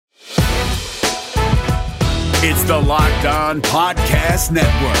It's the Locked On Podcast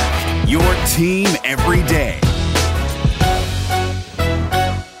Network, your team every day.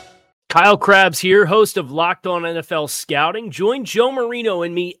 Kyle Krabs here, host of Locked On NFL Scouting. Join Joe Marino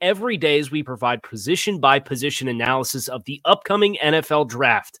and me every day as we provide position-by-position analysis of the upcoming NFL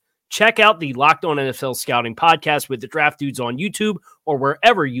Draft. Check out the Locked On NFL Scouting podcast with the Draft Dudes on YouTube or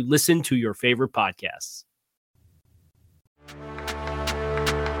wherever you listen to your favorite podcasts.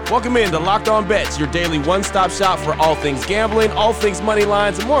 Welcome in to Locked On Bets, your daily one-stop shop for all things gambling, all things money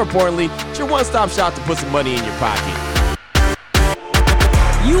lines, and more importantly, it's your one-stop shop to put some money in your pocket.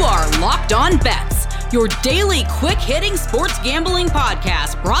 You are Locked On Bets, your daily quick-hitting sports gambling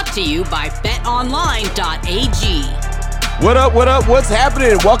podcast brought to you by betonline.ag. What up, what's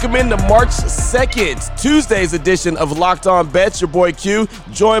happening? Welcome into March 2nd, Tuesday's edition of Locked On Bets. Your boy Q,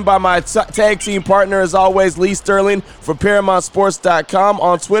 joined by my tag team partner, as always, Lee Sterling from ParamountSports.com,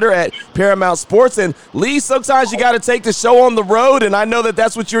 on Twitter at Paramount Sports. And Lee, sometimes you got to take the show on the road, and I know that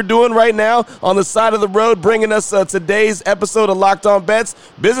that's what you're doing right now on the side of the road, bringing us today's episode of Locked On Bets.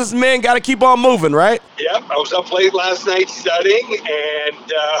 Businessmen got to keep on moving, right? Yep, I was up late last night studying, and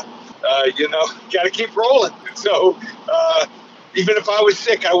got to keep rolling. So even if I was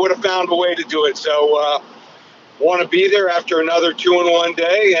sick, I would have found a way to do it. So want to be there after another 2-in-1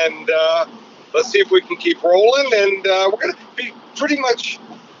 day, and let's see if we can keep rolling. And we're going to be pretty much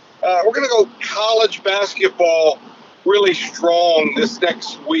we're going to go college basketball really strong this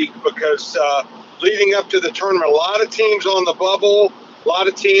next week because leading up to the tournament, a lot of teams on the bubble, a lot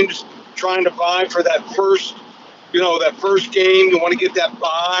of teams trying to vie for that first game. You want to get that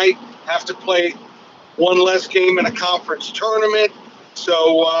bye, have to play one less game in a conference tournament.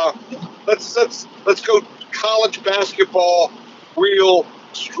 So let's go college basketball real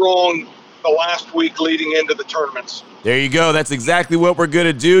strong the last week leading into the tournaments. There you go. That's exactly what we're going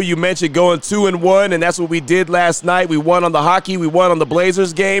to do. You mentioned going 2-1, and that's what we did last night. We won on the hockey. We won on the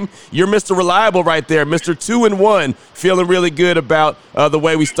Blazers game. You're Mr. Reliable right there, Mr. 2-1. Feeling really good about the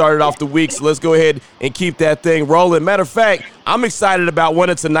way we started off the week, so let's go ahead and keep that thing rolling. Matter of fact, I'm excited about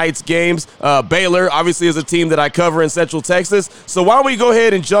one of tonight's games. Baylor, obviously, is a team that I cover in Central Texas. So why don't we go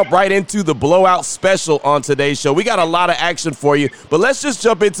ahead and jump right into the blowout special on today's show. We got a lot of action for you, but let's just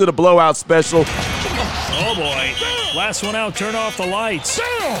jump into the blowout special. Oh, boy. Last one out, turn off the lights.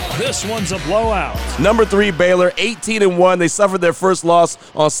 This one's a blowout. Number 3, Baylor, 18-1. They suffered their first loss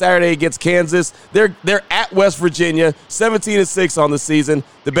on Saturday against Kansas. They're at West Virginia, 17-6 on the season.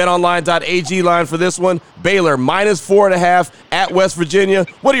 The betonline.ag line for this one, Baylor -4.5 at West Virginia.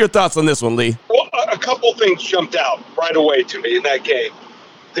 What are your thoughts on this one, Lee? Well, a couple things jumped out right away to me in that game.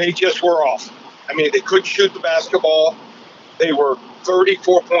 They just were off. I mean, they couldn't shoot the basketball. They were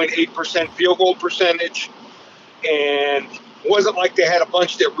 34.8% field goal percentage. And it wasn't like they had a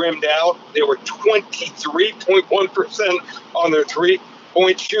bunch that rimmed out. They were 23.1% on their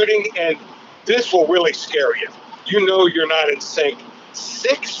three-point shooting, and this will really scare you. You know you're not in sync.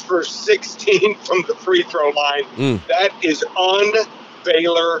 6 for 16 from the free throw line. That is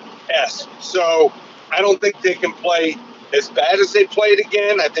un-Baylor-esque. So I don't think they can play as bad as they played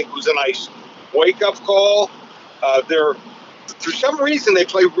again. I think it was a nice wake-up call. For some reason, they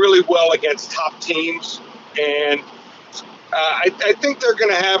play really well against top teams. And I think they're going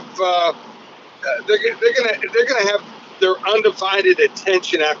to have they're going to have their undivided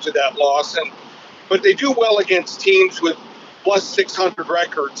attention after that loss. But they do well against teams with plus 600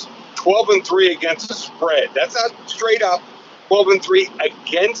 records, 12-3 against the spread. That's not straight up 12-3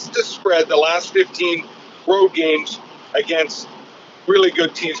 against the spread. The last 15 road games against really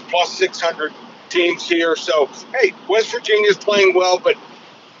good teams, plus 600 teams here. So hey, West Virginia's playing well, but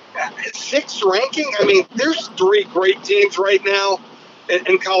 6th ranking? I mean, there's 3 great teams right now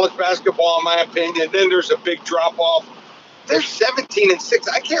in college basketball, in my opinion. Then there's a big drop-off. They're 17-6.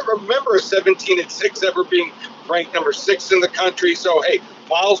 I can't remember a 17-6 ever being ranked number 6 in the country. So, hey,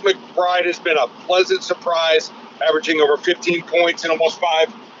 Miles McBride has been a pleasant surprise, averaging over 15 points and almost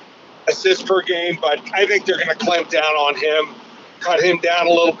 5 assists per game. But I think they're going to clamp down on him, cut him down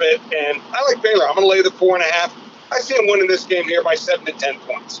a little bit. And I like Baylor. I'm going to lay the 4.5. I see him winning this game here by 7 to 10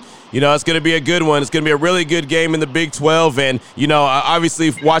 points. You know, it's going to be a good one. It's going to be a really good game in the Big 12. And, you know,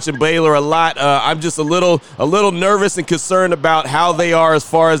 obviously watching Baylor a lot, I'm just a little nervous and concerned about how they are as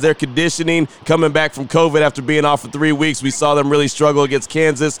far as their conditioning coming back from COVID after being off for 3 weeks. We saw them really struggle against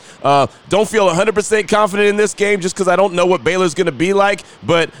Kansas. Don't feel 100% confident in this game just because I don't know what Baylor's going to be like.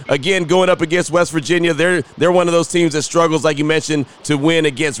 But, again, going up against West Virginia, they're one of those teams that struggles, like you mentioned, to win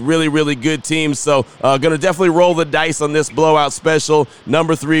against really, really good teams. So going to definitely roll the dice on this blowout special.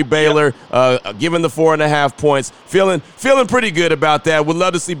 Number 3, Baylor. Given the 4.5 points, feeling pretty good about that. Would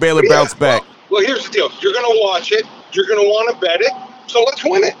love to see Baylor bounce back. Well, here's the deal. You're going to watch it. You're going to want to bet it. So let's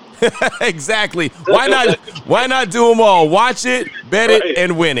win it. Exactly. Why not do them all? Watch it, bet it,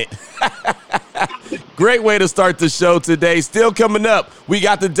 and win it. Great way to start the show today. Still coming up, we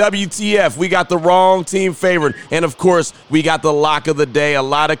got the WTF, we got the wrong team favored, and of course, we got the lock of the day, a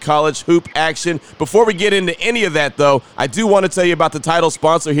lot of college hoop action. Before we get into any of that, though, I do want to tell you about the title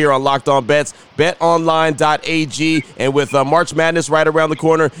sponsor here on Locked On Bets, betonline.ag, and with March Madness right around the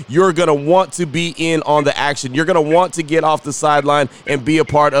corner, you're going to want to be in on the action. You're going to want to get off the sideline and be a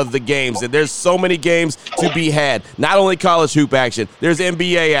part of the games, and there's so many games to be had. Not only college hoop action, there's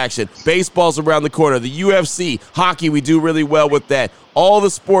NBA action, baseball's around the corner, the UFC, hockey, we do really well with that. All the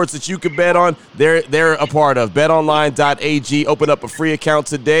sports that you can bet on, they're a part of. BetOnline.ag. Open up a free account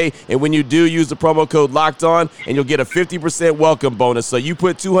today, and when you do, use the promo code LOCKEDON, and you'll get a 50% welcome bonus. So you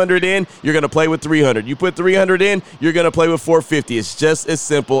put $200 in, you're going to play with $300. You put $300 in, you're going to play with $450. It's just as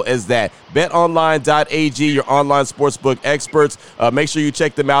simple as that. BetOnline.ag, your online sportsbook experts. Make sure you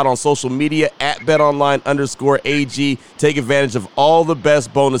check them out on social media at BetOnline_AG. Take advantage of all the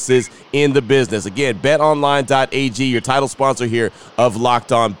best bonuses in the business. Again, BetOnline.ag, your title sponsor here of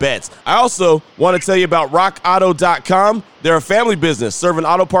Locked On Bets. I also want to tell you about RockAuto.com. They're a family business serving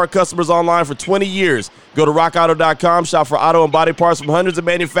auto part customers online for 20 years. Go to rockauto.com, shop for auto and body parts from hundreds of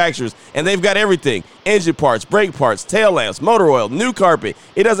manufacturers, and they've got everything. Engine parts, brake parts, tail lamps, motor oil, new carpet.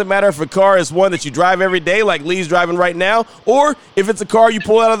 It doesn't matter if a car is one that you drive every day like Lee's driving right now, or if it's a car you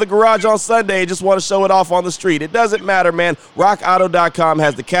pull out of the garage on Sunday and just want to show it off on the street. It doesn't matter, man. RockAuto.com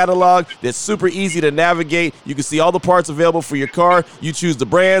has the catalog that's super easy to navigate. You can see all the parts available for your car. You choose the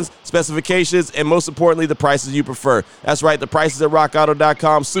brands, specifications, and most importantly, the prices you prefer. That's right, the prices at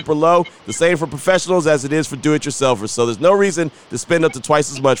RockAuto.com super low. The same for professionals as it is for do-it-yourselfers. So there's no reason to spend up to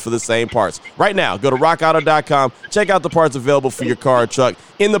twice as much for the same parts. Right now, go to rockauto.com. Check out the parts available for your car or truck.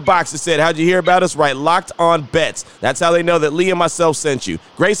 In the box, it said, how'd you hear about us? Right, Locked On Bets. That's how they know that Lee and myself sent you.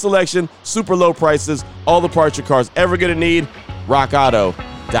 Great selection, super low prices, all the parts your car's ever going to need.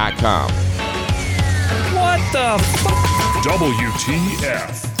 rockauto.com. What the fuck?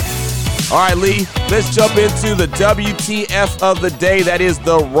 WTF. All right, Lee, let's jump into the WTF of the day. That is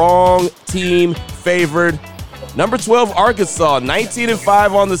the wrong team favored. Number 12, Arkansas,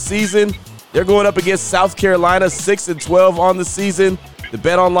 19-5 on the season. They're going up against South Carolina, 6-12 on the season. The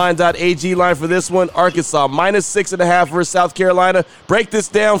betonline.ag line for this one, Arkansas, -6.5 versus South Carolina. Break this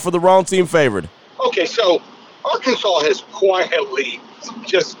down for the wrong team favored. Okay, so Arkansas has quietly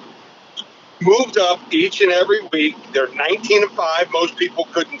just moved up each and every week. They're 19-5. Most people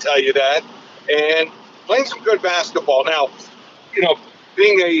couldn't tell you that. And playing some good basketball. Now, you know,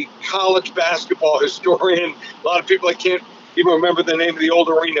 being a college basketball historian, a lot of people, I can't even remember the name of the old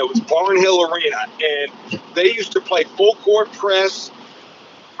arena. It was Barnhill Arena. And they used to play full court press.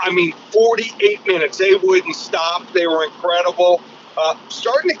 48 minutes. They wouldn't stop. They were incredible.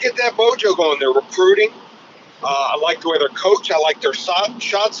 Starting to get that mojo going. They're recruiting. I like the way they're coached. I like their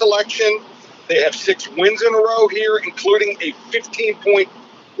shot selection. They have 6 wins in a row here, including a 15-point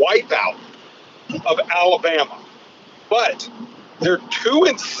wipeout of Alabama. But they're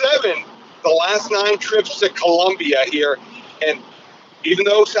 2-7 the last 9 trips to Columbia here. And even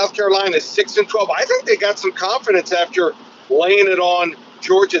though South Carolina is 6-12, I think they got some confidence after laying it on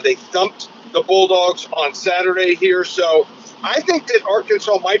Georgia. They thumped the Bulldogs on Saturday here. So I think that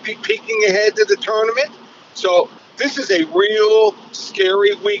Arkansas might be peeking ahead to the tournament. So this is a real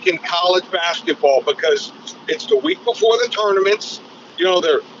scary week in college basketball because it's the week before the tournaments. You know,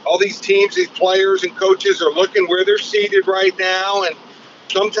 all these teams, these players and coaches are looking where they're seated right now. And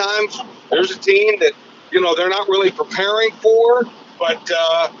sometimes there's a team that, you know, they're not really preparing for. But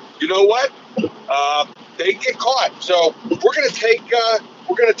you know what? They get caught. So we're going to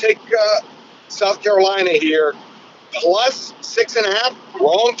take South Carolina here plus 6.5.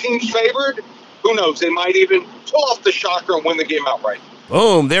 Wrong team's favored. Who knows? They might even pull off the shocker and win the game outright.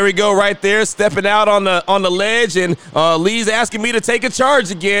 Boom. There we go right there, stepping out on the ledge. And Lee's asking me to take a charge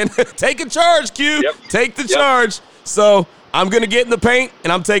again. Take a charge, Q. Yep. Take the charge. So I'm going to get in the paint,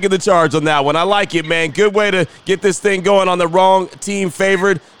 and I'm taking the charge on that one. I like it, man. Good way to get this thing going on the wrong team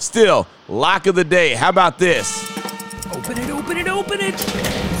favored. Still, lock of the day. How about this? Open it, open it, open it.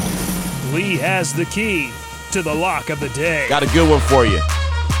 Lee has the key to the lock of the day. Got a good one for you.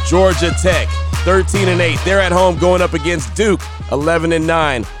 Georgia Tech, 13-8. They're at home going up against Duke,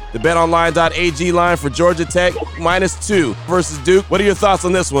 11-9. The betonline.ag line for Georgia Tech, -2 versus Duke. What are your thoughts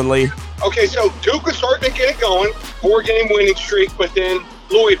on this one, Lee? Okay, so Duke is starting to get it going. 4-game winning streak, but then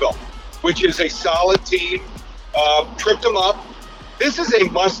Louisville, which is a solid team, tripped them up. This is a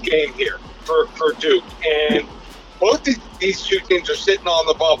must game here for Duke. And both these two teams are sitting on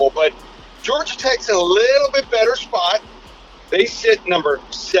the bubble, but Georgia Tech's in a little bit better spot. They sit number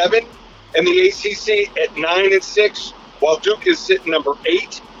 7 in the ACC at 9-6, while Duke is sitting number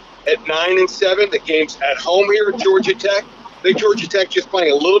 8 at 9-7. The game's at home here at Georgia Tech. I think Georgia Tech just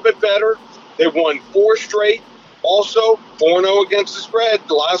playing a little bit better. They've won 4 straight. Also, 4-0 against the spread.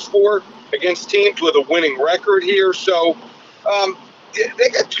 The last 4 against teams with a winning record here. So they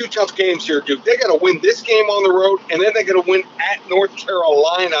got 2 tough games here, Duke. They got to win this game on the road, and then they got to win at North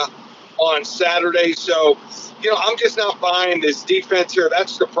Carolina on Saturday. So, I'm just not buying this defense here.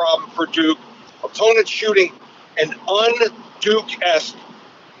 That's the problem for Duke. Opponent shooting an un-Duke-esque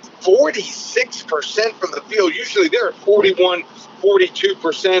 46% from the field. Usually they're at 41,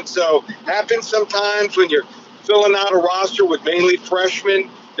 42%. So happens sometimes when you're filling out a roster with mainly freshmen.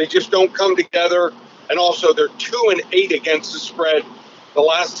 They just don't come together. And also they're 2-8 against the spread the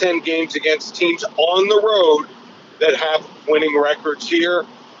last 10 games against teams on the road that have winning records here.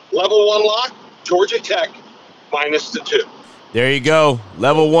 Level 1 lock, Georgia Tech -2. There you go.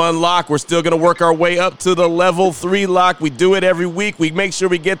 Level 1 lock. We're still going to work our way up to the level 3 lock. We do it every week. We make sure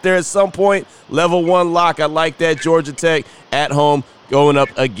we get there at some point. Level 1 lock. I like that. Georgia Tech at home going up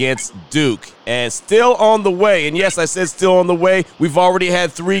against Duke. And still on the way. And yes, I said still on the way. We've already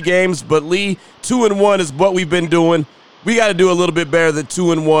had 3 games, but Lee, 2-1 is what we've been doing. We got to do a little bit better than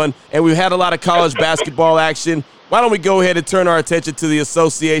 2-1. And we've had a lot of college basketball action. Why don't we go ahead and turn our attention to the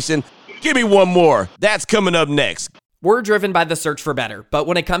association? Give me one more. That's coming up next. We're driven by the search for better, but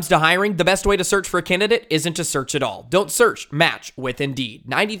when it comes to hiring, the best way to search for a candidate isn't to search at all. Don't search, match with Indeed.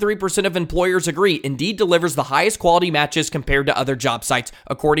 93% of employers agree Indeed delivers the highest quality matches compared to other job sites,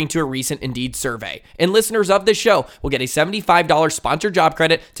 according to a recent Indeed survey. And listeners of this show will get a $75 sponsored job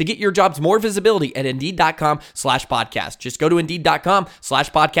credit to get your jobs more visibility at Indeed.com/podcast. Just go to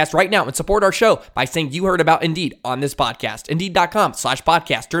Indeed.com/podcast right now and support our show by saying you heard about Indeed on this podcast.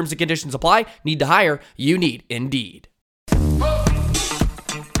 Indeed.com/podcast. Terms and conditions apply. Need to hire? You need Indeed.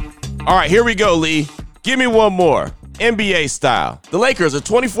 All right, here we go, Lee. Give me one more. NBA style. The Lakers are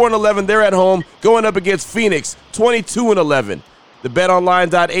 24-11. They're at home going up against Phoenix, 22-11. The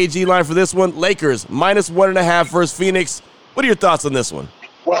betonline.ag line for this one, Lakers -1.5 versus Phoenix. What are your thoughts on this one?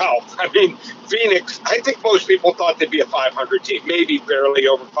 Wow. I mean, Phoenix, I think most people thought they'd be a 500 team, maybe barely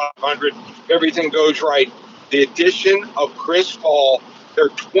over 500. Everything goes right. The addition of Chris Paul, they're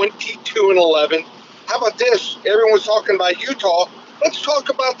 22-11. How about this? Everyone's talking about Utah. Let's talk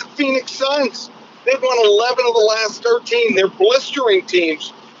about the Phoenix Suns. They've won 11 of the last 13. They're blistering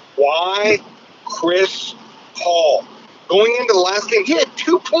teams. Why? Chris Paul. Going into the last game, he had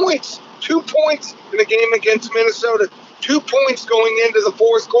 2 points. 2 points in the game against Minnesota. 2 points going into the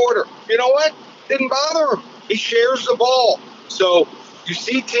fourth quarter. You know what? Didn't bother him. He shares the ball. So you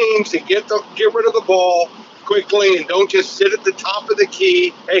see teams that get rid of the ball quickly and don't just sit at the top of the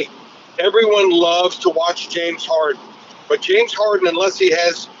key. Hey, everyone loves to watch James Harden. But James Harden, unless he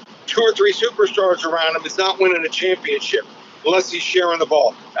has 2 or 3 superstars around him, is not winning a championship unless he's sharing the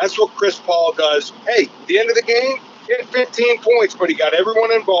ball. That's what Chris Paul does. Hey, at the end of the game, he had 15 points, but he got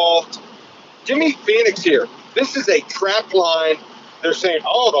everyone involved. Give me Phoenix here. This is a trap line. They're saying,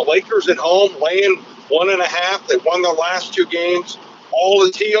 the Lakers at home laying 1.5. They won their last 2 games. All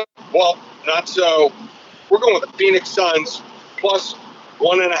is healed. Well, not so. We're going with the Phoenix Suns plus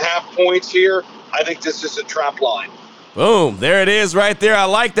 1.5 points here. I think this is a trap line. Boom. There it is right there. I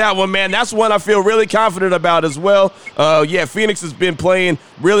like that one, man. That's one I feel really confident about as well. Phoenix has been playing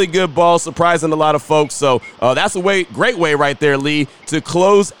really good ball, surprising a lot of folks. So that's a great way right there, Lee, to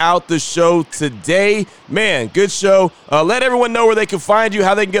close out the show today. Man, good show. Let everyone know where they can find you,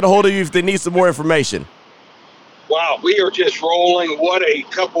 how they can get a hold of you if they need some more information. Wow, we are just rolling. What a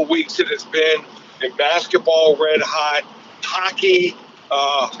couple weeks it has been. In basketball, red hot. Hockey,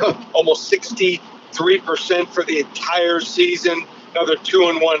 almost 63% for the entire season. Another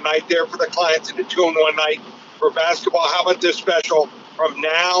 2-1 night there for the clients and a 2-1 night for basketball. How about this special? From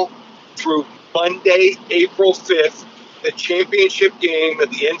now through Monday, April 5th, the championship game of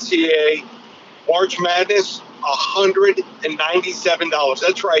the NCAA March Madness, $197.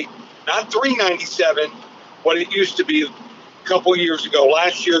 That's right, not $397, what it used to be a couple years ago.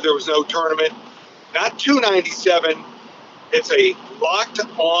 Last year there was no tournament. Not $297. It's a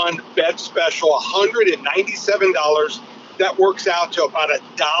locked-on bet special, $197. That works out to about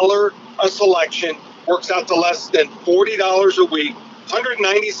 $1 a selection. Works out to less than $40 a week.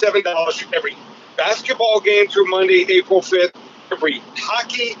 $197 for every basketball game through Monday, April 5th. Every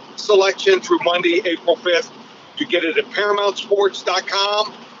hockey selection through Monday, April 5th. You get it at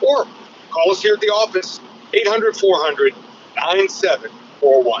ParamountSports.com or call us here at the office,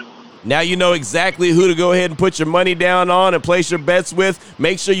 800-400-9741. Now you know exactly who to go ahead and put your money down on and place your bets with.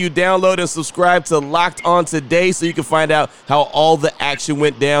 Make sure you download and subscribe to Locked On today so you can find out how all the action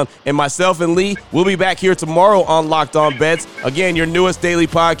went down. And myself and Lee, we'll be back here tomorrow on Locked On Bets. Again, your newest daily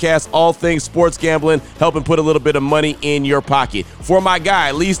podcast, all things sports gambling, helping put a little bit of money in your pocket. For my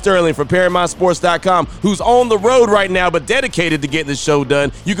guy, Lee Sterling from ParamountSports.com, who's on the road right now but dedicated to getting the show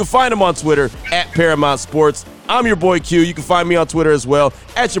done, you can find him on Twitter at Paramount Sports. I'm your boy Q. You can find me on Twitter as well,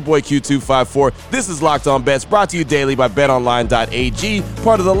 at your boy Q254. This is Locked On Bets, brought to you daily by BetOnline.ag,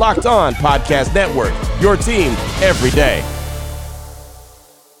 part of the Locked On Podcast Network, your team every day.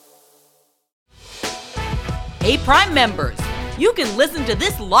 Hey, Prime members, you can listen to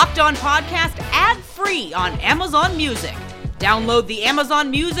this Locked On podcast ad-free on Amazon Music. Download the Amazon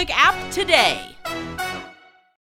Music app today.